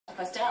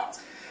Postel.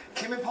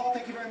 Kim and Paul,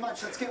 thank you very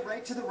much. Let's get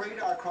right to the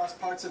radar across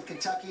parts of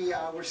Kentucky.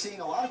 We're seeing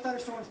a lot of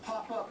thunderstorms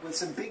pop up with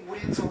some big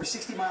winds over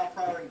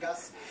 60-mile-per-hour in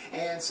gusts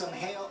and some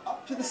hail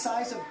up to the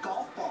size of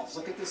golf balls.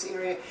 Look at this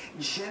area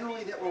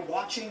generally that we're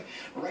watching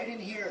right in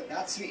here.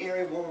 That's the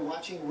area where we're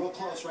watching real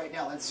close right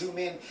now. Let's zoom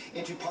in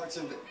into parts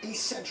of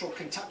east central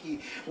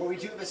Kentucky where we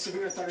do have a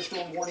severe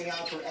thunderstorm warning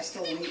out for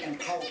Estill, Lee, and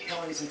Powell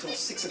counties until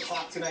 6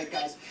 o'clock tonight,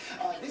 guys.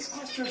 This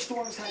cluster of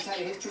storms has had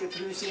a history of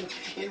producing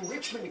in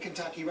Richmond,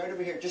 Kentucky, right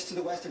over here, just to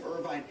the west of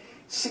Irvine,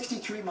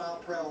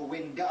 63-mile-per-hour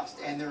wind gust,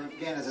 and there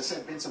again, as I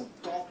said, been some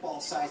golf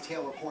ball-sized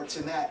hail reports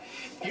in that.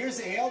 Here's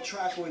the hail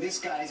tracker with this,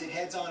 guys. It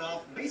heads on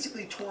off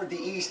basically toward the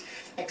east.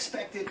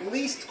 Expect at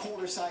least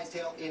quarter-sized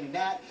hail in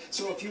that.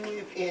 So if you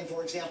live in,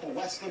 for example,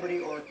 West Liberty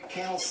or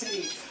Canal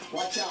City,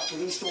 watch out for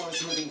these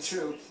storms moving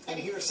through. And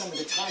here are some of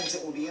the times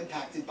that will be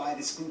impacted by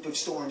this group of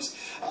storms.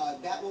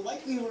 That will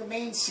likely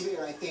remain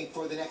severe, I think,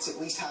 for the next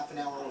at least half an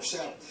hour or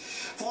so.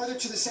 Farther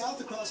to the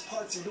south, across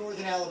parts of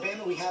northern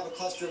Alabama, we have a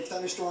cluster of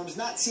thunderstorms,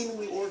 not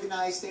seemingly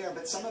organized there,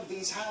 but some of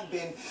these have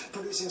been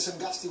producing some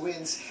gusty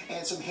winds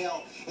and some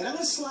hail. And I'm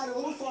going to slide a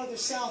little farther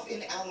south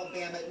in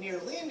Alabama near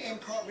Lynn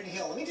and Carbon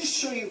Hill. Let me just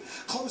show you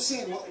close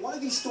in what one of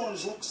these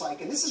storms looks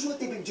like. And this is what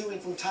they've been doing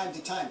from time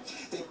to time.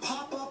 They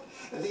pop up,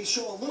 they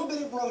show a little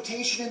bit of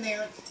rotation in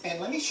there, and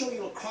let me show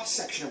you a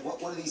cross-section of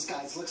what one of these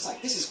guys looks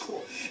like. This is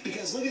cool,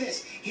 because look at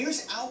this.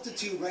 Here's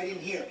altitude right in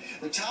here.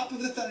 The top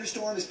of the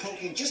thunderstorm is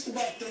poking just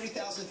above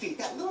 30,000 feet.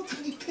 That little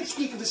tiny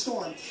pipsqueak of a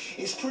storm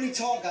is pretty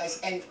tall, guys,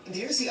 and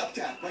here's the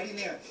updraft right in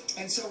there.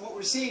 And so what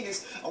we're seeing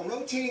is a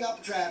rotating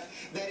updraft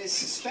that is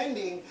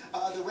suspending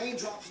the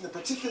raindrops and the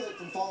particulate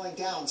from falling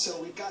down.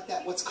 So we've got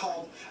that what's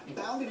called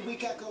bounded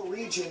weak echo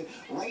region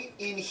right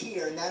in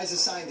here, and that is a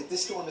sign that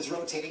this storm is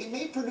rotating. It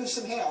may produce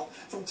some hail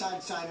from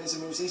time to time as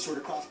it moves eastward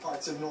across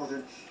parts of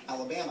northern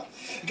Alabama.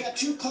 We've got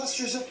two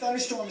clusters of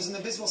thunderstorms in the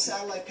visible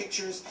satellite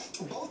pictures.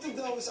 Both of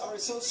those are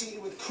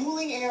associated with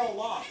cooling air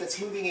aloft that's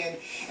moving in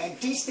and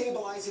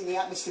destabilizing the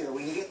atmosphere.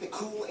 When you get the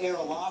cool air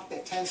aloft,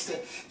 that tends to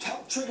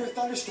help trigger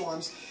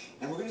thunderstorms,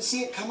 and we're going to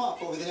see it come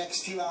up over the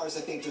next few hours,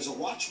 I think. There's a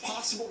watch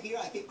possible here.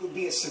 I think would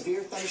be a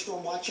severe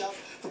thunderstorm watch out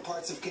for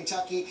parts of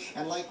Kentucky,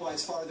 and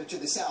likewise farther to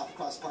the south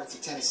across parts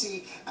of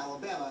Tennessee,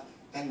 Alabama,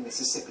 and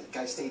Mississippi.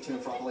 Guys, stay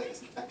tuned for all the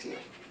latest. Back to you.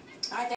 All right.